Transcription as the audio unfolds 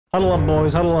Huddle up,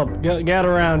 boys. Huddle up. Get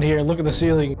around here. Look at the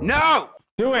ceiling. No!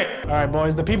 Do it. All right,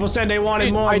 boys. The people said they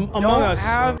wanted more Among Us. I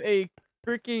have a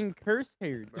freaking curse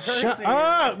hair. Shut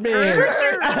up,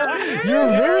 man.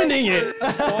 You're ruining it.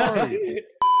 Sorry.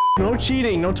 No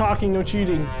cheating. No talking. No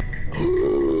cheating.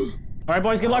 All right,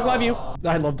 boys. Good luck. Love you.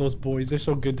 I love those boys. They're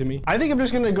so good to me. I think I'm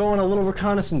just going to go on a little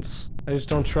reconnaissance. I just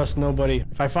don't trust nobody.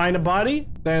 If I find a body,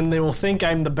 then they will think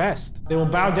I'm the best. They will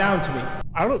bow down to me.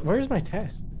 I don't... Where's my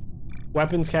test?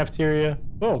 Weapons, cafeteria.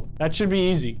 Oh, that should be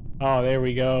easy. Oh, there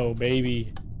we go,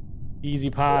 baby. Easy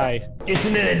pie. It's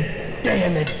an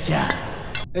damage.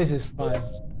 This is fun.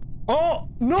 Oh,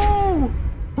 no!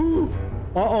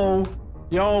 Uh-oh.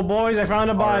 Yo, boys, I found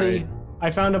a body. Right.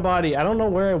 I found a body. I don't know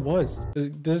where it was.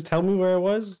 Does it tell me where it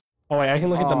was? Oh, wait, I can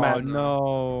look at the map. Oh,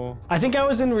 no. I think I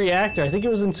was in reactor. I think it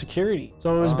was in security.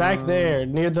 So it was back there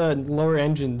near the lower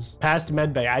engines, past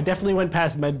medbay. I definitely went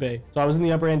past medbay. So I was in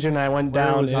the upper engine and I went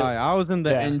down. I was in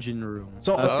the engine room.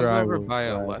 So I was over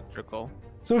by electrical.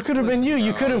 So it could have been you.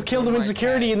 You could have killed him in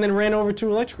security and then ran over to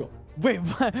electrical. Wait,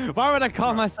 why would I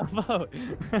call myself out?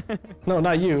 No,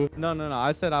 not you. No.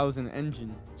 I said I was an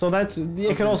engine. So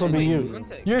it could also be you.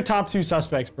 You're top 2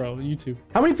 suspects, bro. You two.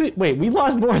 How many people? Wait, we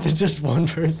lost more than just one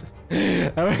person.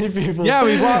 How many people? Yeah,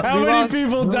 we lost. How many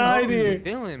people died here?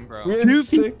 Dylan, bro. We had 2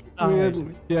 people.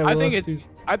 Yeah, I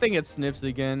think it's Snips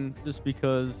again, just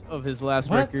because of his last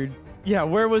record. Yeah,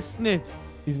 where was Snips?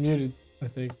 He's muted, I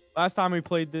think. Last time we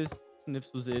played this,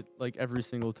 Snips was it like every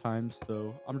single time,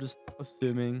 so I'm just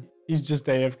assuming. He's just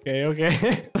AFK,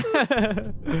 okay?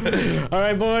 All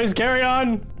right, boys, carry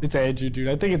on. It's Andrew, dude.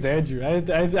 I think it's Andrew.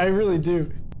 I really do.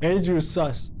 Andrew is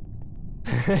sus.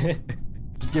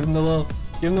 Just give him the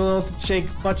little shake,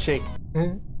 butt shake.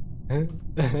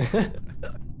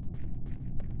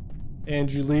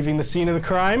 Andrew leaving the scene of the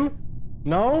crime?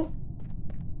 No?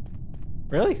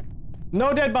 Really?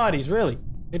 No dead bodies, really?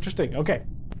 Interesting. Okay.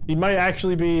 He might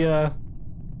actually be a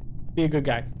good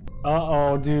guy.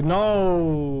 Uh-oh, dude.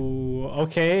 No.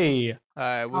 Okay.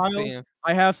 We'll see.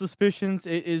 I have suspicions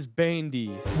it is Bandi.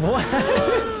 What?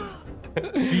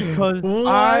 Because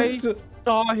I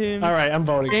saw him I'm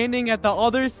voting. Standing at the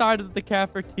other side of the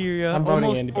cafeteria,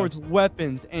 almost towards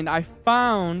weapons, and I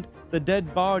found the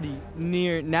dead body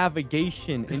near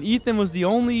navigation, and Ethan was the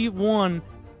only one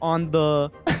on the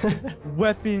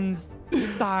weapons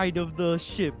side of the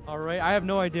ship. All right, I have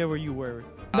no idea where you were.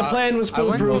 The plan was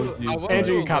foolproof.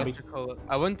 Andrew, you copy.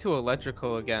 I went to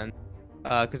electrical again,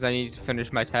 because I needed to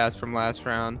finish my task from last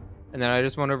round, and then I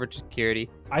just went over to security.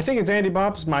 I think it's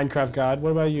AndiBops, Minecraft God. What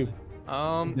about you?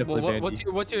 Well,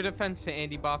 what's your defense to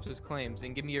AndiBops' claims,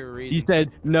 and give me your reason. He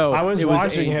said no. I was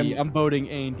watching him. I'm voting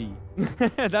Andy.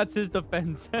 That's his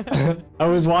defense. I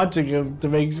was watching him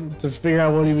to figure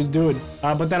out what he was doing,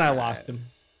 but then I lost him.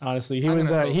 Honestly, he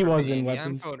was in weapons.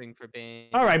 I'm voting for Bandi.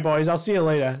 All right, boys. I'll see you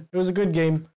later. It was a good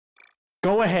game.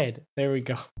 Go ahead. There we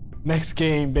go. Next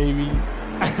game, baby.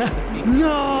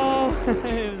 No!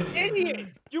 Idiot!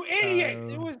 You idiot!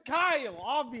 It was Kyle.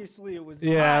 Obviously, it was.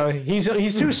 Yeah, Kyle.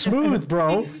 he's too smooth,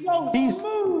 bro. He's so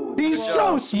smooth. He's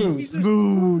so smooth. He's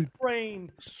smooth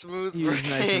brain. Smooth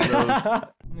brain.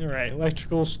 All right,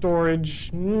 electrical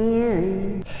storage.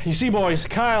 You see, boys,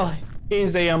 Kyle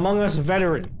is a Among Us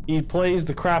veteran. He plays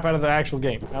the crap out of the actual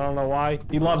game. I don't know why.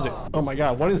 He loves it. Oh my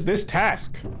god, what is this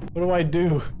task? What do I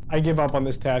do? I give up on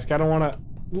this task. I don't want to.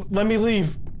 Let me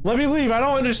leave. Let me leave. I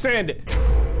don't understand it.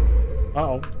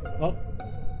 Uh-oh. Oh.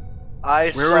 Where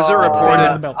was it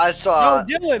reported? I saw.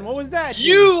 Yo, Dylan, what was that?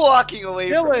 You walking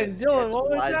away Dylan, what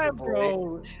was that,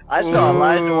 bro? I saw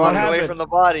Elijah walking away from the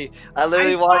body. I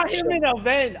literally watched him in a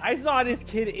vent. I saw this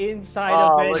kid inside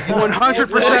a vent.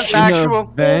 100%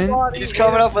 factual. He's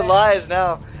coming up with lies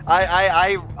now.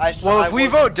 I saw. Well, if we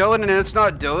vote Dylan and it's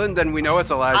not Dylan, then we know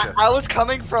it's Elijah. I was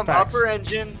coming from upper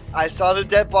engine. I saw the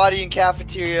dead body in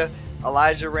cafeteria.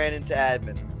 Elijah ran into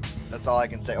admin. That's all I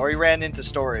can say. Or he ran into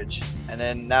storage. And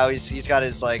then now he's got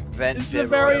his like vent. This is a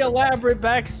very elaborate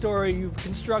backstory you've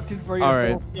constructed for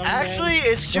yourself. Right. Actually,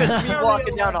 it's just me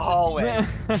walking down a hallway.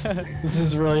 This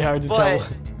is really hard to tell.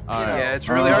 Yeah, it's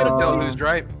really hard to tell who's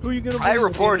right. Who are you gonna? I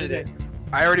reported it.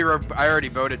 I already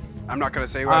voted. I'm not gonna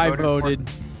say who I voted.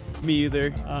 Me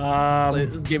either.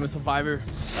 Game of Survivor.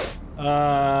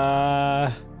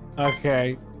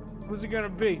 Okay. Who's it gonna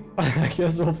be? I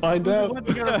guess we'll find out.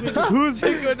 Who's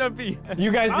it gonna be?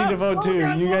 You guys need to vote too.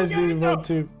 You guys need to vote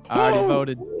too. I already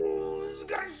voted.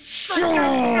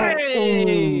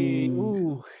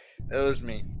 Ooh. It was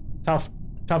me. Tough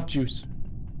juice.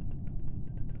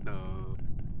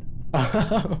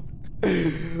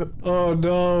 Oh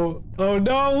no. Oh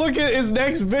no, look at his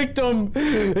next victim.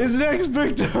 His next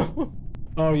victim.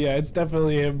 Oh yeah, it's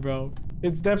definitely him, bro.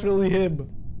 It's definitely him.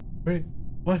 Wait,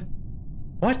 what?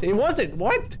 What? It wasn't.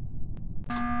 What?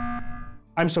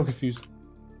 I'm so confused.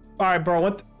 All right,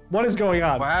 bro. What is going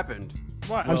on? What happened?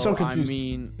 What? I'm so confused. I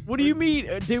mean, what do you mean?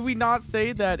 Did we not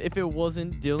say that if it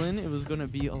wasn't Dylan, it was gonna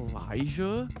be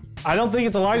Elijah? I don't think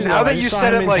it's Elijah. Now though. I that just you saw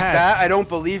said him it in like task. that, I don't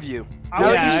believe you.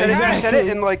 Now Yeah, that you said exactly. it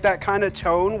in like that kind of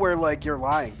tone where like you're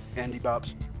lying,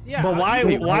 AndiBops. Yeah. But why?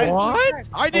 Wait, Why? What?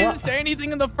 I didn't What? say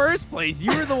anything in the first place. You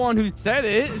were the one who said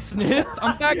it, Sniff.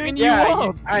 I'm backing you Yeah,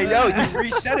 up. I know you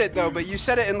reset it though, but you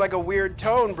said it in like a weird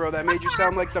tone, bro. That made you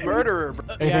sound like the murderer, bro.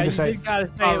 Anything Yeah, to you say? did gotta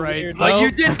say All it right. weird. Like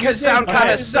you did sound kind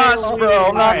Okay. of sus, bro.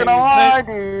 I'm not gonna lie,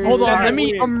 dude. Hold on, Sorry, let me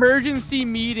weird. emergency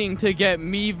meeting to get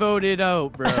me voted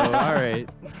out, bro. All right.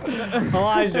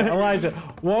 Elijah,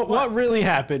 what really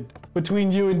happened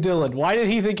between you and Dylan? Why did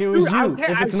he think it was Dude, you?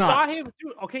 okay, if I it's saw not, him,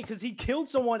 dude. Okay, because he killed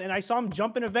someone, and I saw him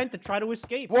jump an event to try to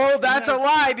escape. Well, And that's a then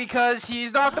lie because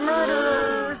he's not the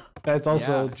murderer. that's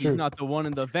also Yeah, true. he's not the one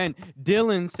in the vent.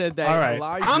 Dylan said that All right.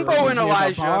 Elijah. I'm was voting near the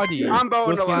Elijah. body. I'm voting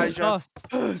Was Elijah.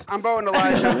 sus. I'm voting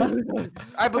Elijah.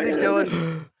 I believe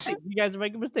Dylan. Hey, you guys are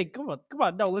making a mistake. Come on.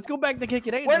 No, let's go back to kick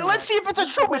it. Ain't Well, no let's way. see if it's a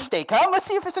true mistake, huh? Let's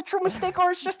see if it's a true mistake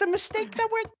or it's just a mistake that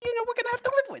we're gonna have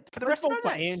to live with for the Let's rest of vote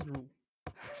our for lives. Andrew.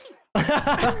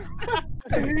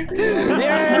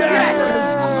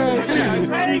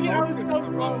 Dang it, I was so close,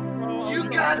 bro. You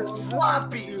got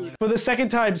sloppy. For the second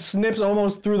time, Snips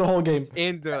almost threw the whole game.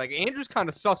 And they're like, Andrew's kind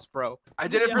of sus, bro. I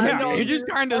did it for Yeah, him. no, You're dude. just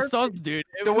kind of sus, dude.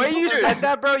 The way you said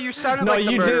that, bro, you sounded No, like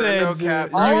the you murderer. didn't, No dude. cap.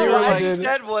 You All really I did.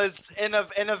 said was in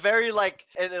a very like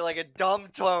a dumb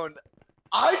tone.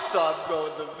 I saw him go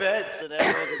in the vents, and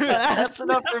everyone was like, "That's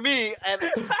enough for me." And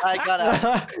I got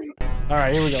out. All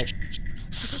right, here we go,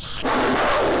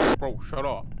 Bro, shut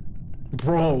up.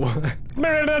 bro.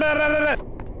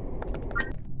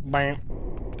 Bam.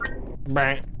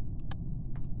 Bam.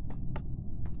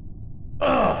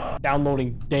 Ugh,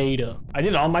 downloading data. I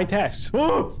did all my tasks.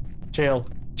 Chill.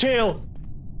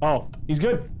 Oh, he's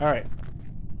good. All right.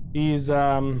 He's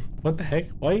what the heck?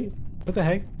 Why? What the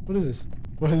heck? What is this?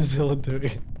 What is Dylan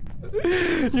doing?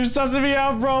 You're sussing me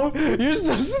out, bro. You're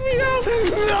sussing me out.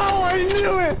 No, I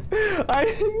knew it. I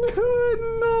knew it.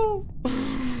 No.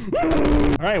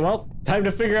 All right, well, time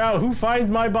to figure out who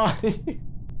finds my body.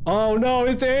 Oh no,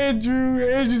 it's Andrew.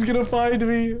 Andrew's gonna find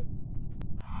me.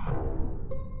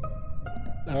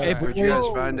 Hey, Where'd you guys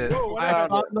find it? I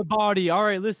found the body. All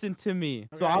right, listen to me.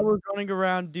 So Okay. I was running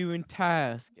around doing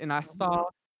tasks, and I saw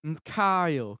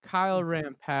Kyle. Kyle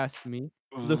ran past me,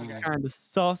 looking kind of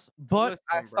sus, but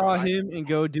I Listen, bro, saw him and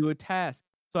go do a task.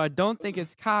 So I don't think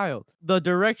it's Kyle. The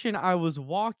direction I was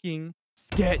walking,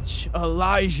 Sketch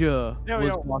Elijah There we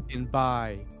was go. walking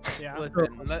by. Yeah.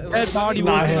 Listen, Dead body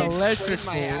not was him. electrical.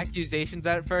 my accusations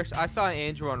at first. I saw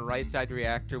Andrew on right side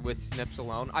reactor with Snips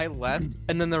alone. I left,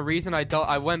 and then the reason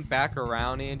I went back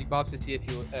around AndiBops to see if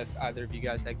either of you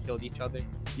guys had killed each other.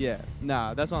 Yeah,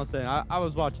 nah, that's what I'm saying. I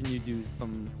was watching you do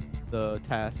the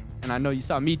tasks, and I know you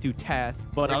saw me do tasks,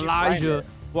 but Where'd you find Elijah it?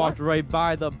 walked right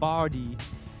by the body.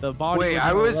 The body. Wait, was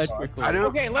I was. electrical. I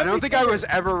Okay, let don't me think tell I you. was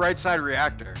ever right side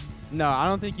reactor. No, I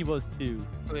don't think he was too.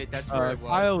 Wait, that's where it was.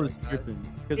 Kyle was right side.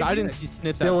 tripping because Yeah, I but didn't see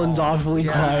Snips at Dylan's all. awfully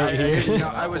quiet here. No,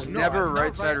 I was never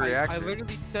right side reactor. I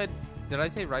literally said, did I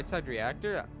say right side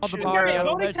reactor? The Shit. body Okay, was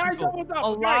voting time's electrical. almost up.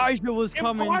 Okay. Elijah was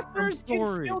coming from Imposters can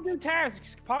storage. still do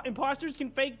tasks. Imposters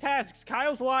can fake tasks.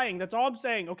 Kyle's lying. That's all I'm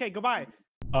saying. Okay, goodbye.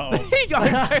 Uh-oh. He got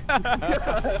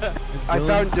I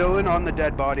found Dylan on the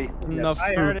dead body. enough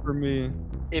I heard food for me.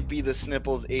 It be the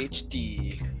Snipples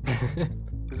HD.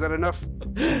 Is that enough?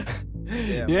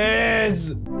 Yes!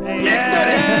 Hey,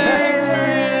 Yes!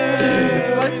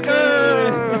 Let's go!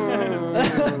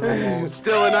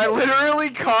 Dylan, I literally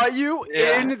caught you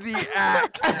in the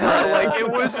act. Bro. Like it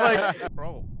was like,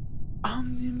 Bro.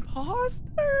 I'm the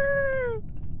imposter.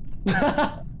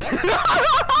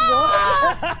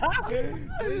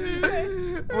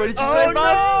 what did you say,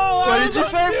 Bob? What did you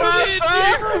say, Bob?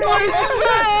 What did you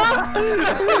say?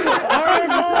 All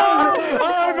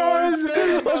right, boys!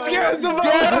 Let's get the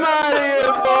Get him vote! out of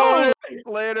here,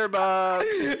 boy. Later, Bob.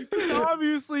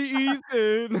 Obviously,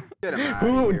 Ethan. Get him out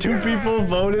Who? Two people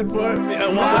voted for me?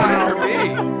 For Wow! me.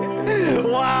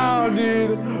 Wow,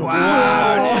 dude!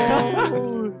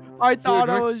 Wow, I thought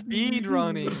I Dude, we're was speed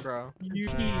running, bro. You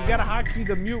gotta hotkey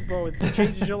the mute, bro. It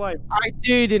changes your life. I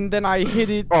did, and then I hit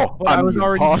it. Oh, but I I'm was the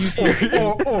already imposter. using it.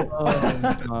 Oh. Oh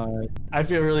my god. I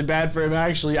feel really bad for him,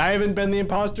 actually. I haven't been the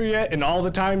imposter yet in all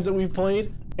the times that we've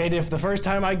played. And if the first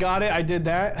time I got it, I did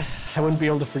that, I wouldn't be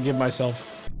able to forgive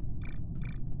myself.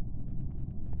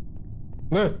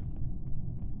 Look.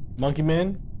 Monkey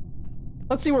Man.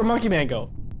 Let's see where Monkey Man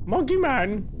go. Monkey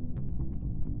Man.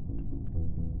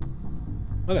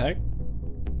 What the heck?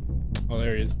 Oh,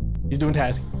 there he is. He's doing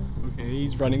task. Okay,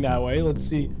 he's running that way. Let's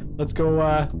see. Let's go,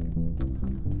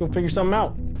 go figure something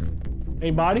out.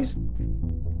 Any bodies?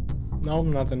 No,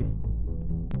 nothing.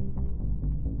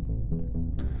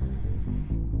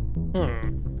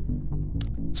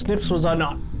 Snips was in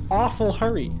an awful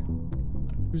hurry.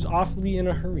 He was awfully in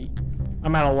a hurry.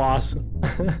 I'm at a loss.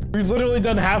 We've literally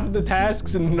done half of the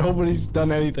tasks and nobody's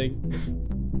done anything.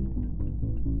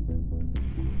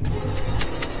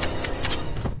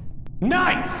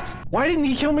 Nice! Why didn't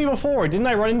he kill me before? Didn't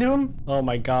I run into him? Oh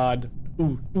my god.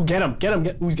 Ooh, get him, get him,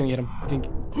 ooh, he's gonna get him.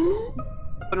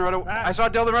 I saw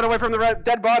Dylan run away from the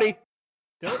dead body.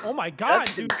 Oh my god,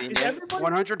 That's dude. convenient.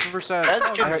 100%.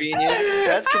 That's convenient.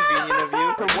 That's convenient of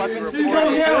you. For weapons, He's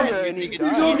gonna get him. He's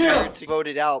gonna get him.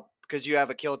 voted out because you have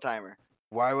a kill timer.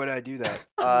 Why would I do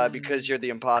that? Because you're the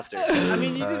imposter. I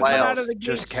mean, you did come Why out else? of the gate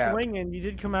Just cap. swinging. You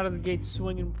did come out of the gate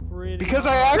swinging pretty. Because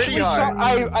I actually Pretty saw.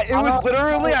 hard. It was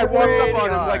literally I walked Pretty up on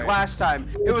him hard. like last time.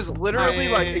 It was literally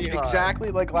like Pretty hard. exactly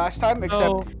like last time, except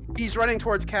So- he's running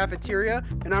towards cafeteria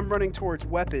and I'm running towards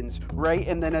weapons, right?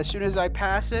 And then as soon as I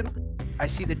pass him, I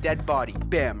see the dead body.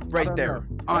 Bam, right don't there know.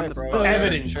 on Alright, the bro. bus.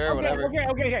 Evidence. Sure, whatever.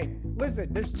 Okay. Listen,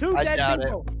 there's two I dead doubt it.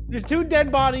 people. There's two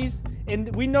dead bodies,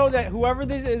 and we know that whoever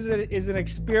this is an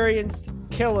experienced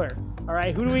killer. All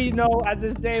right, who do we know at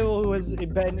this table who has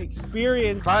been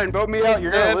experienced? Fine, vote me out.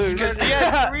 You're gonna lose. Because he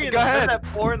had 3 in Go a ahead. row,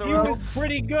 4 in a He row. was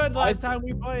pretty good last time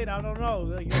we played. I don't know.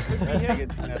 Like, it could be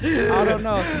him. I don't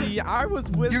know. See, I was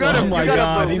with You him. gotta- Oh my you gotta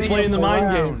god, he's believe playing the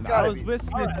mind game. I was Gotta with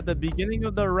Snip at the beginning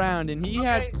of the round, and he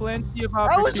had Okay. plenty of I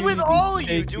opportunities. was with all of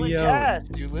to you take doing me out. tasks,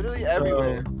 dude. Literally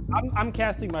everywhere. I'm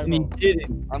casting my And he vote.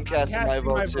 didn't. I'm casting my casting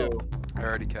my vote too. vote. I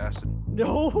already casted.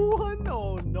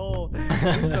 No. This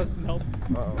doesn't help.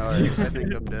 Alright, I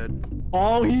think I'm dead.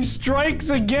 Oh, he strikes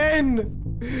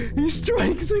again! He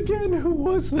strikes again! Who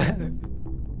was that?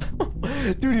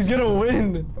 Dude, he's gonna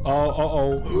win!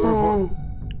 Oh.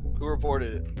 Who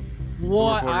reported it?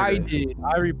 What reported I it. did,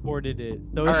 I reported it.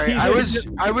 So All right, it's I either-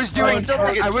 was doing still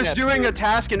think it's Snip, a dude.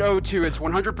 task in O2. It's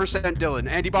 100% Dylan.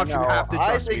 AndiBops, you No, have to I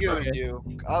trust think me. it bro. was you.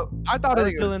 I thought it I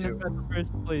was think it was Dylan you. in the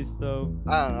first place, so.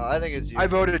 I don't know. I think it's you. I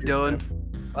voted Dylan.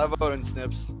 I voted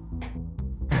Snips.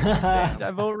 Did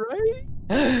I vote right?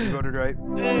 You voted right.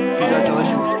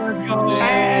 Congratulations.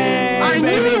 I knew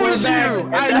baby, it we're was you. back.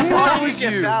 If I that knew body it was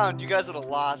get you. found, you guys would have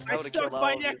lost. I I would have killed stuck all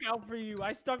my of neck you. out for you.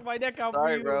 I stuck my neck out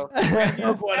Sorry, for bro. you.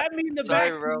 That mean the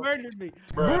Sorry, back bro. murdered me.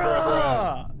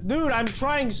 Bruh! Dude, I'm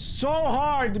trying so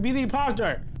hard to be the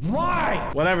imposter. Why?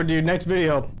 Whatever, dude. Next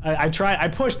video. I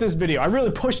pushed this video. I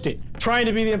really pushed it. Trying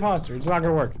to be the imposter. It's not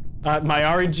gonna work. My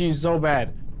RNG is so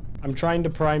bad. I'm trying to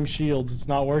prime shields. It's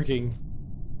not working.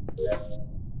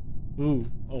 Ooh.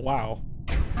 Oh, wow.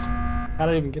 How did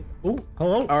I even get... Ooh.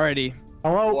 Hello? Alrighty.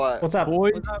 Hello? What? What's up?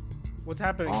 Boys. What's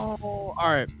happening? Oh,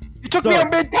 alright. You took me So- on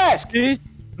mid-task. This,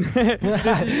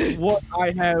 this is what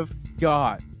I have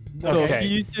got. So Okay.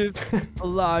 Yusuf,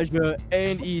 Elijah,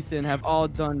 and Ethan have all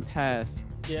done tasks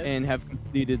Yes. and have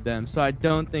completed them. So I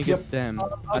don't think Yep. it's them.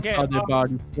 Okay, I saw their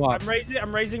body swap.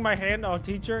 I'm raising my hand,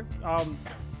 teacher.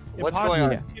 What's going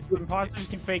on? Imposters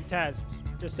can fake tasks.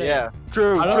 Just saying. Yeah.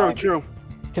 True.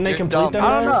 Can they You're complete dumb. them? I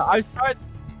don't now? know. I tried.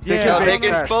 They Yeah. No, can they fake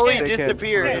can tasks. fully They can,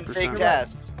 disappear and 100%. fake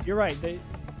tasks. You're right.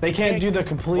 They can't do the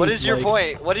complete. What is your like-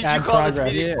 point? What did you add call this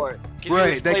progress. meeting Yeah. for? Can you Right,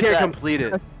 they explain can't that? complete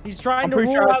it. He's trying I'm to pretty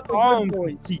rule sure I out the saw good him.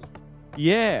 boys.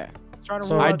 Yeah. He's trying to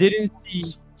So rule I out didn't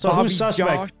see So Bobby, who's suspect?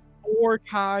 Josh, or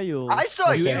Kyle. I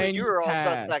saw you. do You were all any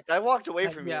task. suspect. I walked away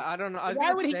from you. Yeah, I don't know. I was Why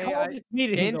gonna would he say, call this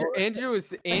meeting? Andrew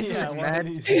was Yeah, why mad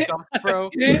would as he- fuck, bro.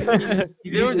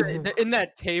 There was in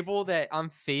that table that I'm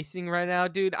facing right now,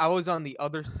 dude. I was on the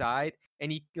other side,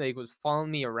 and he like was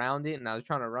following me around it, and I was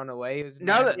trying to run away. It was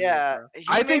Now mad that- at me, Yeah. bro. he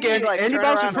I made think me, Andy, like, turn Bops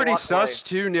around was and pretty walk away. sus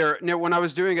too near when I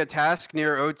was doing a task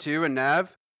near O2 and Nav.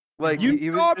 Like You he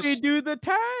was saw me just, do the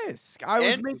task. I was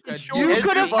And- making sure. You Andrew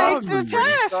could have Bobs faked the was pretty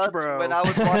task, sus bro. When I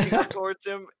was walking up towards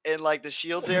him in like the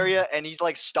shields area, and he's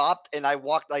like stopped, and I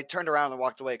turned around and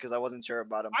walked away because I wasn't sure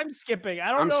about him. I'm skipping. I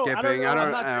don't I'm know. skipping. I I'm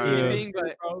don't- not I don't know. skipping,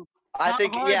 but Bro. I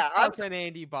think, hard yeah, I'm, stuff than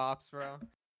AndiBops, bro.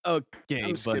 Okay,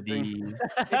 I'm skipping.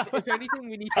 buddy. If anything,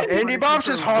 we need to. AndiBops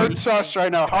is hard sus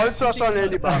right now. Hard sus on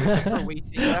AndiBops. For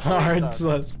wasting Definitely Hard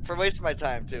stuff. sus. for wasting my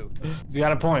time too. You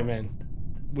got a point, man.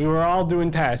 We were all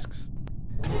doing tasks.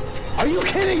 Are you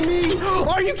kidding me?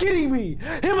 Are you kidding me?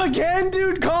 Him again,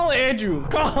 dude? Call Andrew.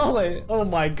 Call it. Oh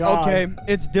my god. Okay,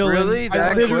 it's Dylan. Really?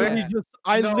 That I literally quick? just,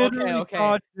 I No, literally okay.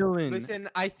 saw Dylan. Listen,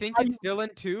 I think it's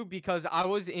Dylan too because I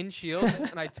was in shield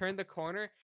and I turned the corner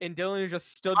and Dylan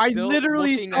just stood I still.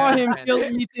 literally looking saw at him Ben. kill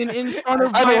Ethan in front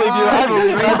of I my believe you. I eyes.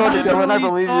 believe you. I voted Dylan. I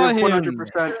believe saw you. him.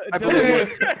 100%. I believe you.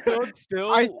 Dylan stood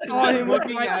still. I saw him with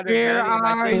looking my at bare him, and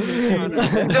I think he shot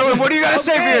him. Dylan, what do you gotta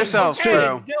say for yourself, okay,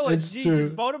 bro? it's Dylan. It's G, true.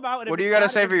 just vote him out. and What if do you it's gotta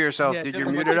not say him- for yourself? Yeah, Did you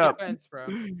Dylan, mute what's it your up? defense, bro?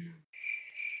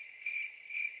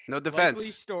 No Likely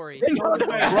defense. story. No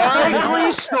defense.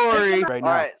 Likely story. Right All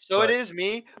now. right, so it is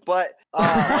me, but the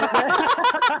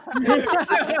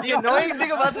annoying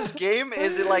thing about this game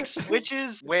is it like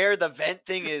switches where the vent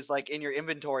thing is like in your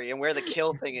inventory and where the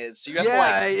kill thing is. So you have to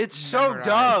Yeah, like it's so Memorize.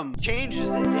 dumb. changes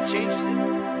it. It changes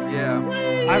it.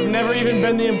 Yeah. I've never even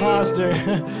been the imposter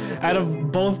out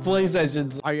of both play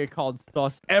sessions. I get called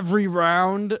sus every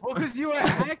round. Well, because you were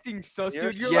acting sus,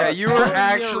 dude. You're Yeah, like you were following me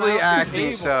actually around the acting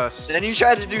table. sus. Then you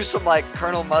tried to do some like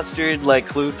Colonel Mustard, like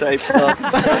clue type stuff.